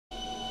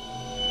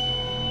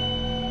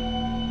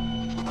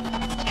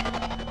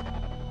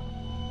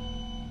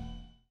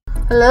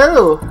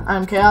Hello,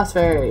 I'm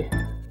ChaosFairy,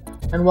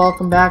 and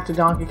welcome back to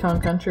Donkey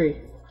Kong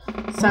Country.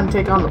 It's time to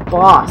take on the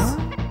boss,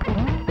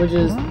 which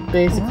is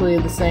basically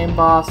the same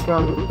boss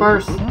from the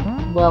first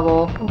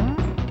level,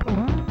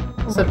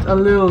 except a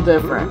little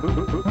different.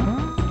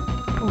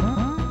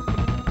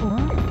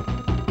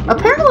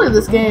 Apparently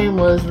this game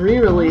was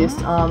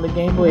re-released on the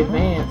Game Boy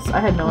Advance. I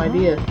had no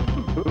idea.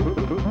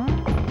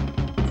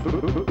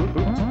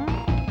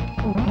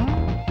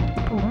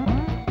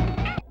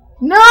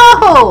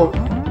 No!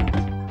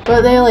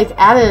 But they like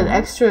added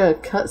extra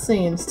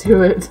cutscenes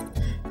to it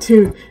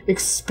to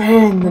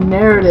expand the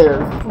narrative,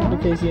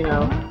 because you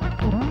know,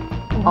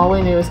 all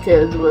we knew as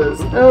kids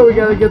was, oh, we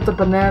gotta get the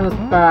bananas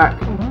back.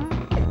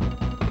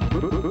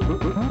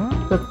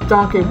 The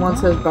donkey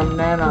wants his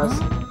bananas.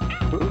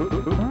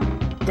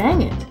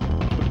 Dang it.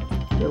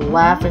 You're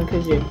laughing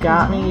because you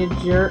got me, you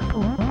jerk.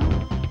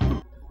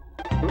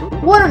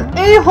 What an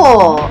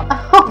a-hole! I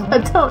hope I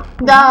don't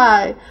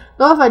die.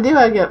 Well, if I do,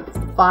 I get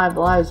 5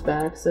 lives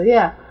back, so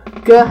yeah.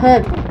 Go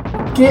ahead,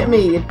 get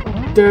me, you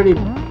dirty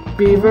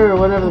beaver, or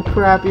whatever the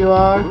crap you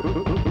are.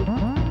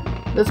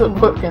 That's what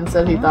Quipkin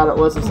said he thought it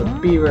was a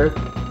beaver.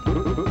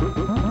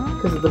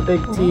 Because of the big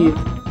teeth.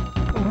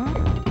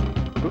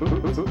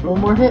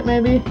 One more hit,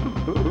 maybe?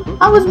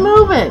 I was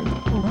moving!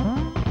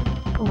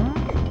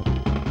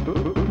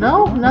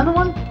 No? Another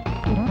one?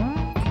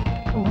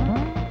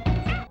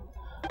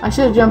 I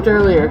should have jumped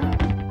earlier.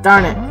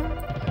 Darn it.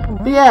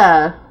 But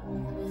yeah,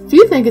 if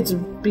you think it's a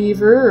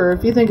beaver, or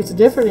if you think it's a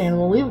different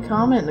animal, leave a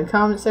comment in the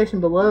comment section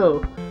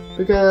below.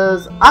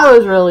 Because I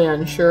was really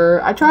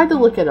unsure. I tried to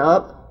look it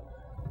up,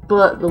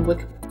 but the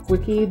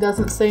wiki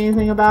doesn't say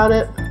anything about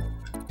it.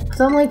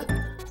 So I'm like,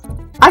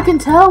 I can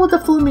tell what the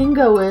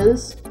flamingo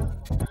is.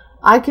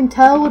 I can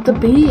tell what the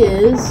bee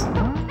is.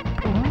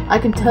 I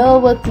can tell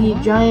what the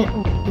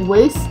giant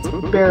waste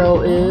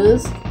barrel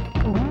is.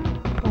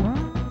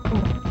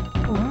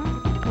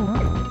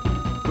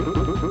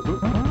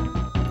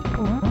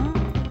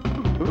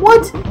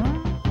 What?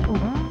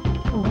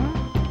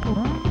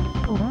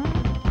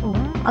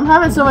 I'm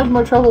having so much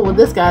more trouble with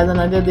this guy than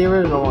I did the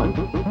original one.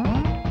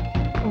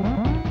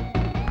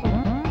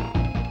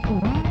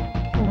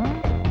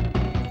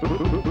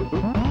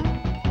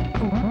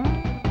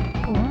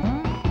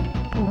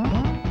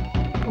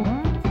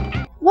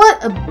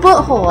 What a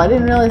butthole! I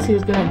didn't realize he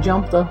was gonna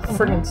jump the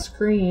friggin'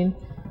 screen.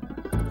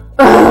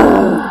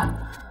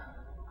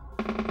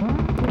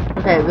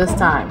 Okay, this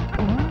time.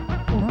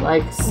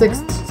 Like,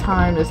 6th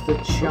time is the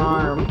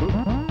charm.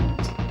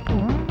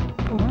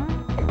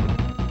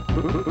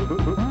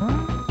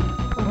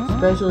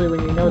 Especially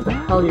when you know what the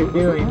hell you're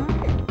doing.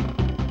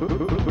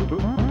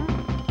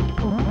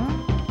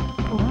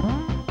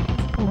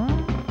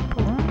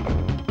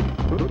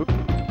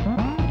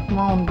 Come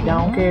on,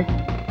 donkey.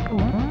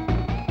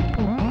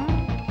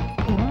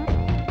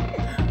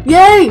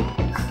 Yay!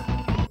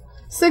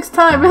 6th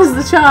time is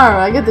the charm.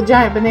 I get the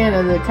giant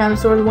banana that kind of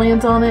sort of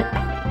lands on it.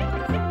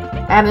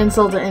 Add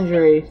insult to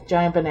injury.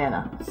 Giant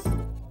banana.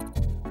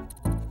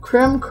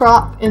 Crim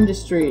Crop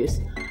Industries.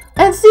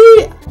 And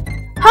see,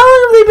 how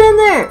long have they been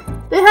there?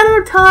 They had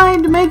our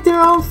time to make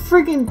their own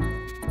freaking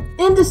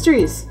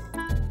industries.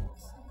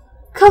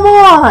 Come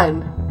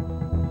on!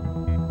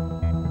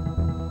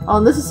 Oh,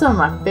 and this is some of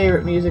my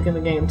favorite music in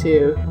the game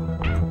too.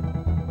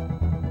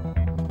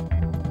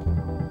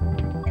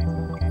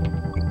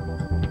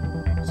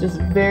 It's just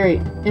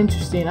very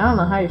interesting. I don't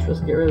know how you're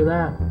supposed to get rid of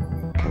that.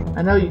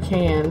 I know you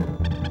can.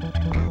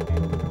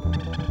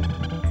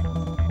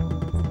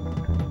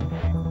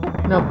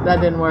 Nope, that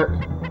didn't work.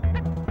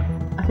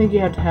 I think you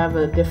have to have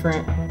a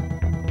different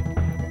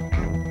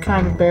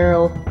kind of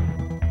barrel.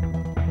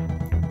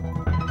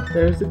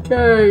 There's the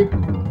K.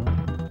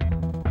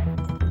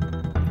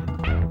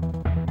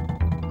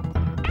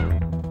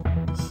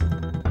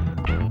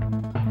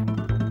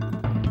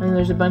 And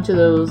there's a bunch of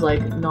those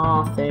like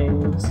gnaw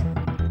things.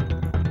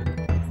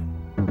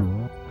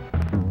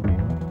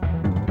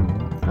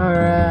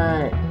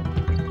 Alright.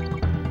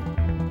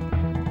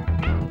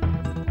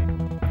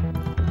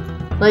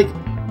 Like,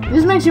 it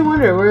just makes you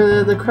wonder,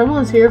 were the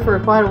Kremlins here for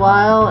quite a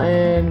while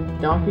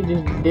and Donkey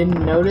just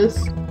didn't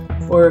notice?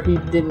 Or he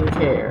didn't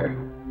care?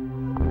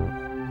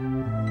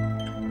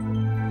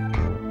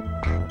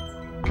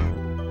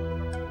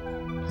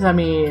 Because, I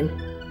mean,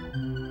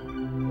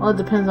 well, it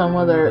depends on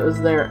whether it was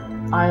their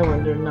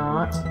island or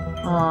not.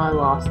 Oh, I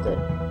lost it.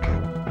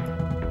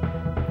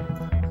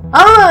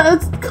 Ah,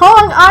 it's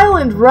Kong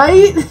Island,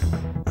 right?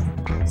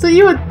 So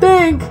you would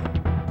think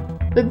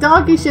the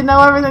Donkey should know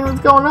everything that's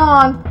going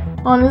on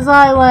his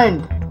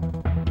island.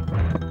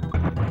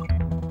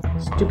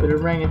 Stupid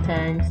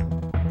orangutans.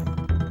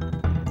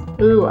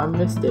 Ooh, I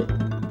missed it.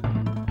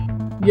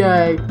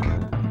 Yay.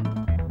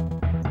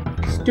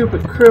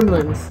 Stupid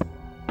Kremlins.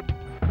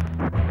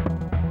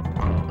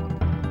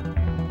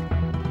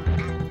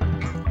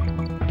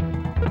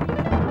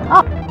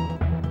 Oh!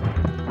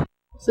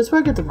 Is this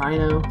where I get the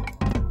rhino?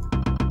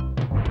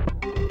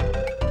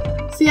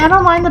 See, I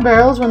don't mind the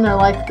barrels when they're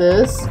like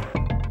this.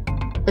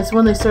 It's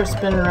when they start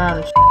spinning around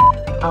and shit.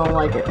 I don't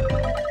like it.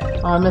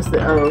 Oh, I missed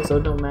the O, so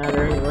it don't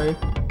matter anyway.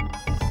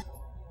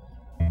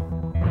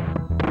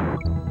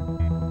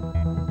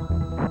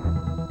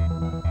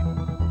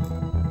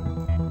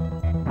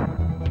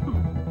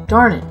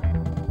 Darn it.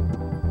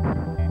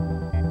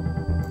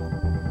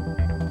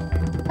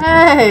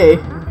 Hey!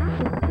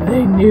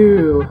 They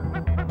knew.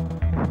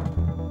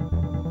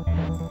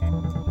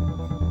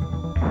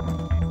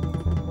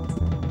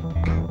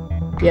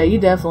 Yeah, you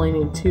definitely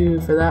need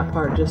 2 for that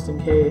part just in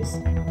case.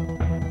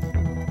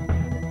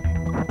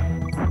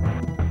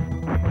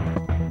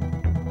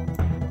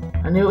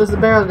 I knew it was the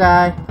barrel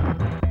guy.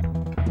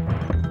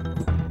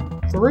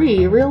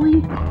 3,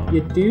 really?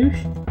 You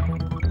douche?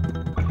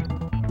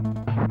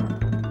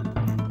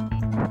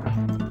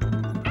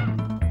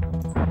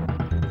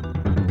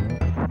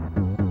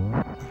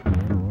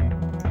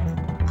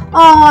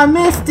 Oh, I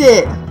missed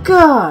it!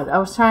 God, I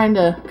was trying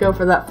to go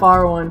for that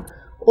far one.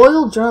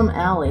 Oil Drum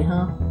Alley,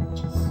 huh?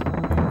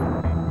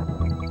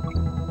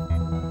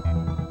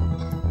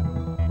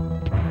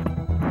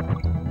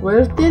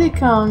 Where's Diddy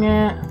Kong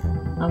at?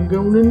 I'm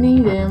gonna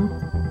need him.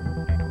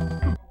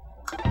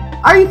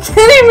 Are you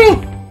kidding me?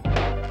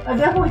 I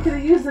definitely could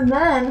have used him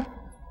then.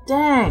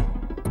 Dang.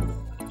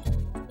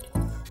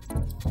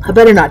 I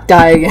better not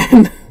die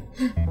again.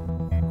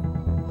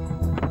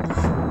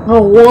 I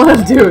don't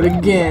want to do it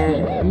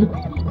again.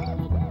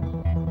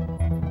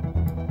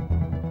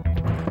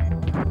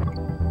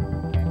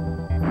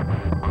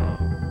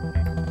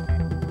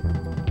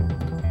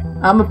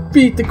 I'ma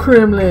beat the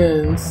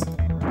Kremlins.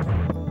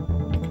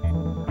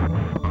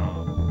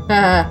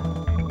 Haha.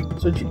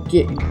 That's what you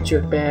get, you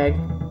jerkbag.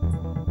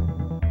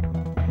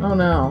 Oh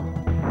no.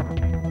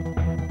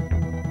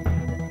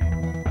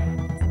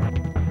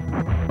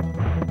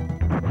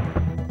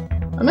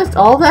 I missed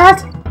all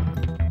that?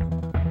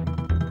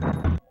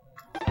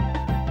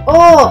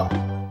 Oh!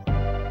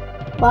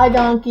 Bye,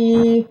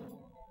 donkey.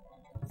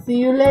 See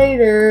you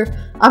later.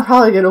 I'm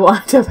probably gonna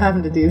wind up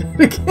having to do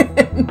that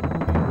again.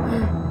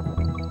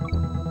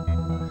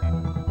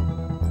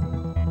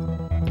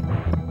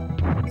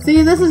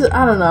 See, this is,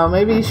 I don't know,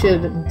 maybe you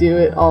should do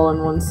it all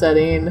in one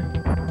setting.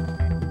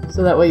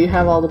 So that way you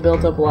have all the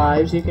built up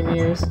lives you can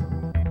use.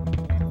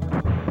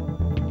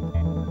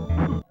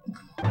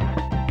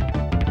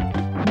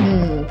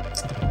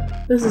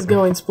 This is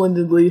going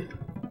splendidly.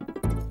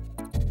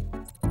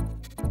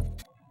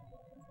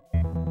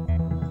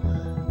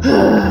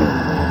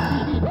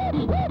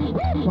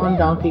 Come on,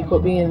 donkey,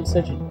 quit being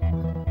such a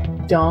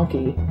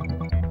donkey.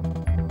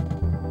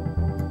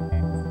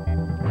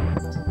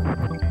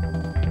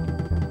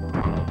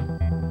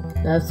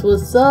 That's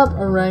what's up,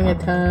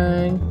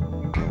 orangutan.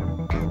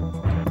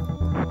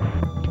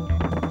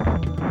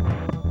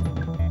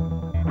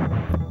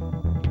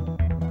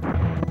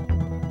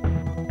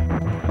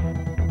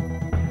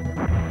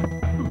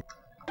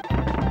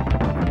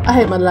 I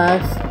hate my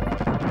life.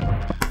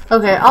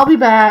 Okay, I'll be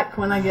back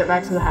when I get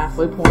back to the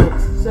halfway point.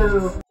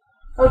 So,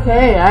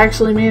 okay, I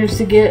actually managed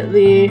to get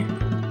the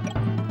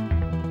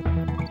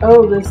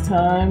O this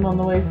time on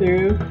the way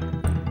through.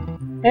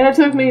 And it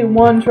took me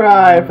 1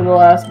 try for the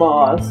last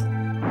boss.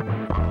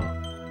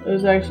 It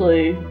was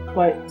actually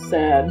quite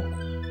sad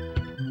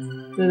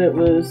that it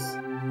was...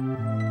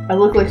 I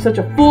looked like such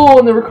a fool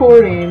in the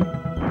recording.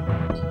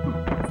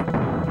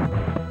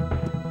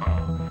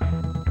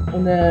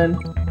 And then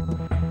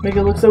make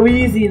it look so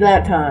easy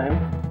that time.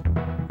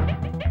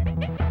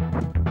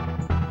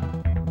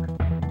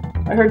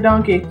 I heard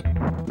donkey.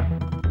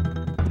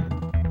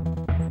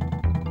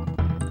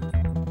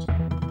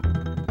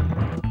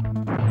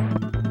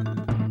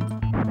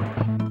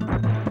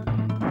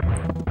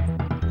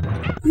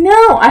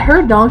 No, I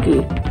heard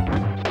donkey.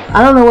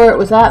 I don't know where it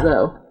was at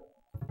though.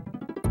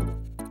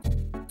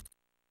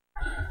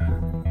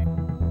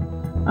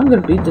 I'm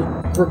gonna beat this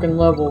frickin'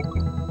 level.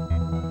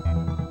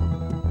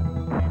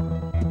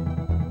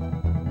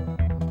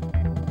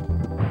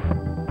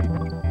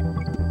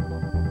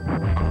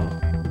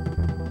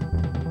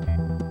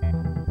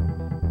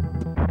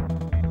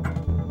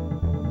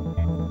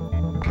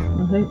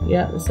 I think,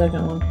 yeah, the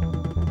second one.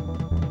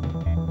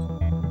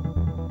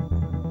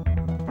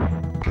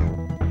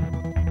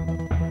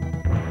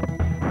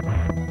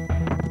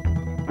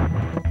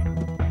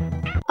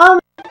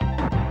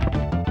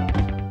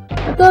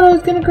 I thought I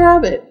was gonna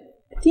grab it.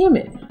 Damn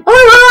it. Oh,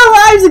 I run out of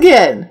lives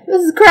again!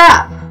 This is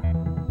crap!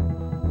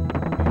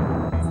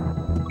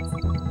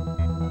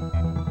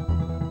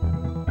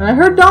 And I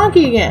heard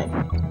donkey again.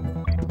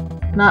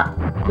 Not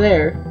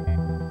there.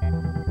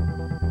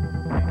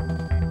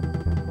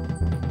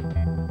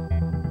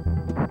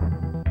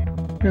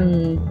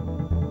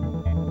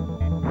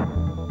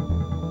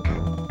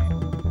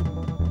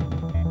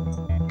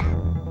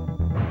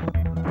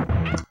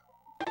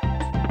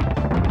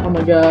 Oh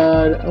my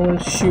god, I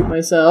want to shoot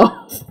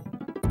myself.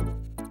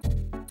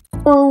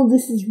 Oh,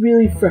 this is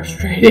really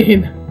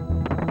frustrating.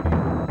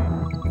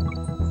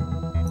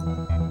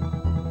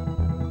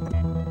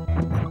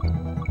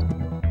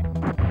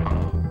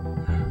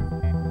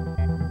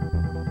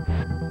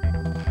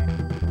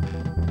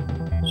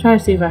 Trying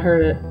to see if I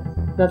heard it.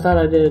 I thought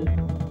I did.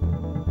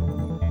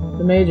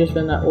 It may have just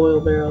been that oil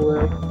barrel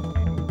though.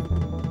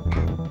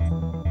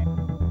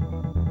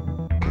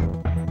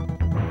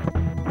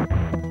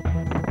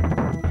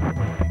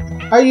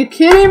 Are you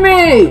kidding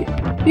me?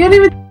 You didn't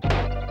even...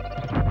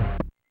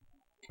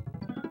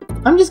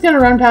 I'm just gonna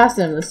run past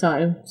him this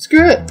time.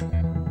 Screw it.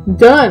 I'm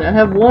done. I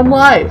have one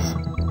life.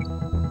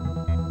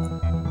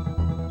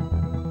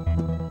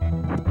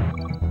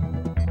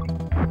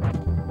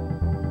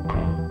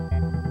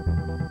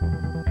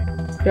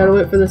 Gotta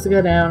wait for this to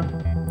go down.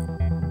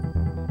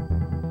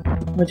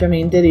 Which, I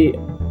mean, Diddy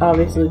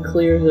obviously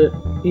clears it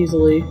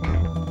easily.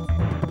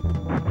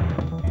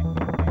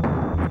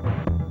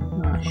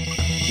 Oh,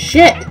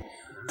 shit!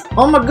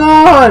 Oh my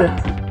god!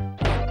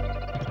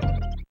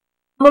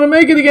 I'm gonna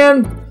make it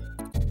again!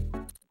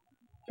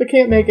 If I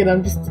can't make it,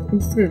 I'm just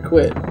gonna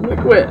quit. I'm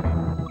gonna quit.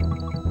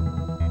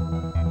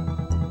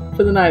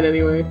 For the night,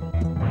 anyway.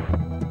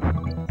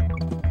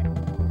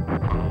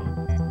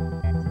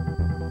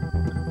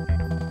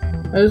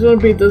 I just want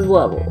to beat this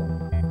level.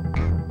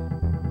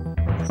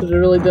 So it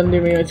really doesn't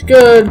do me much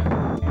good.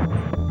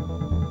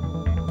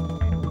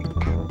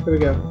 Here we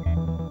go.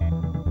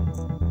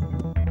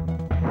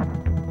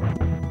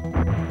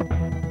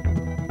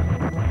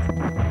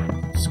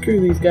 Screw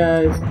these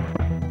guys.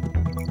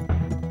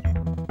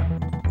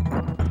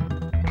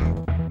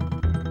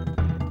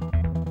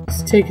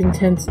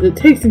 It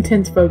takes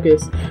intense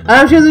focus.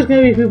 I'm sure there's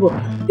gonna be people,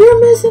 you're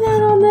missing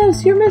out on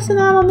this, you're missing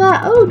out on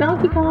that. Oh,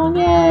 Donkey Kong,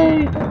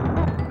 yay!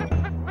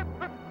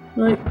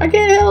 Like, I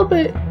can't help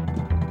it.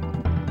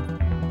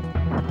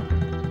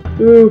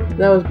 Ooh,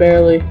 that was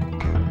barely.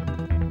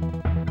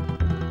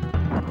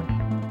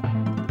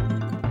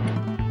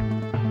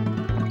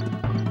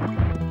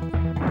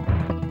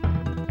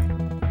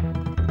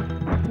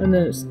 And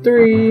then it's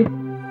 3.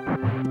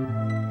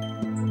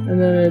 And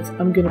then it's,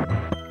 I'm gonna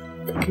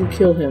fucking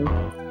kill him.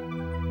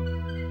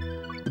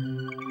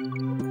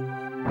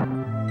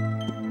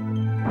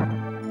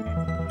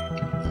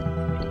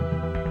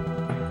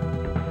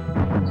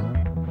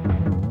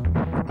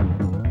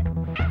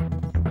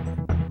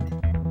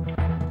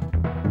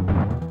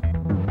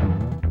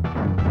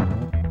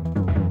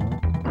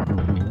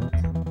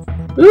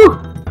 Ooh!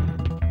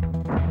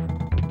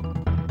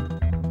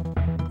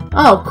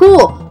 Oh,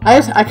 cool! I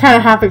kind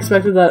of half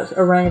expected that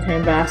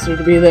orangutan bastard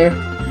to be there.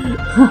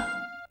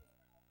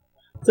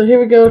 So here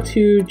we go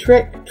to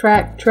Trick,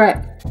 Track,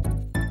 Trek.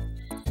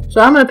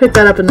 So I'm going to pick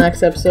that up in the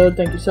next episode.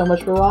 Thank you so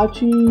much for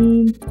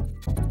watching.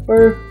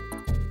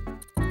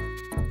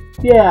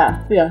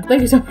 Yeah,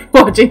 thank you so much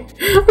for watching.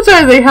 I'm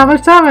trying to think how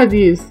much time I'd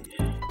used.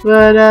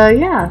 But,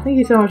 yeah, thank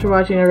you so much for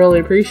watching. I really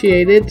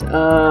appreciate it.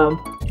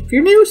 If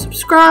you're new,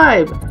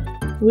 subscribe.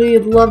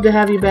 We'd love to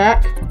have you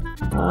back.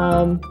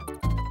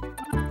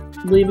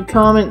 Leave a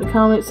comment in the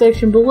comment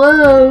section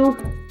below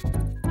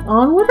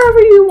on whatever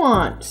you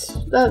want.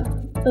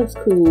 That's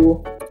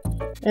cool.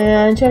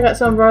 And check out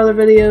some of our other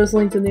videos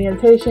linked in the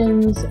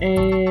annotations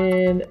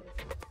and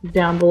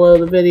down below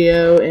the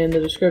video in the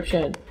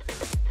description.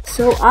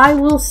 So I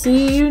will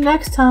see you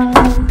next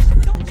time.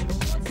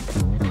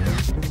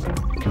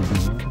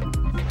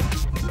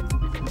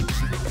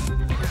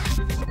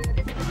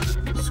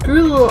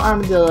 Screw the little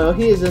armadillo,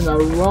 he is in the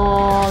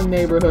wrong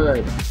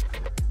neighborhood.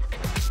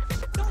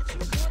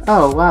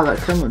 Oh wow, that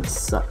Kremlin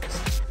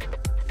sucks.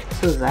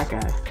 So is that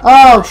guy.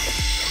 Oh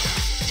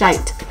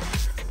shite.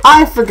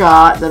 I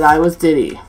forgot that I was Diddy.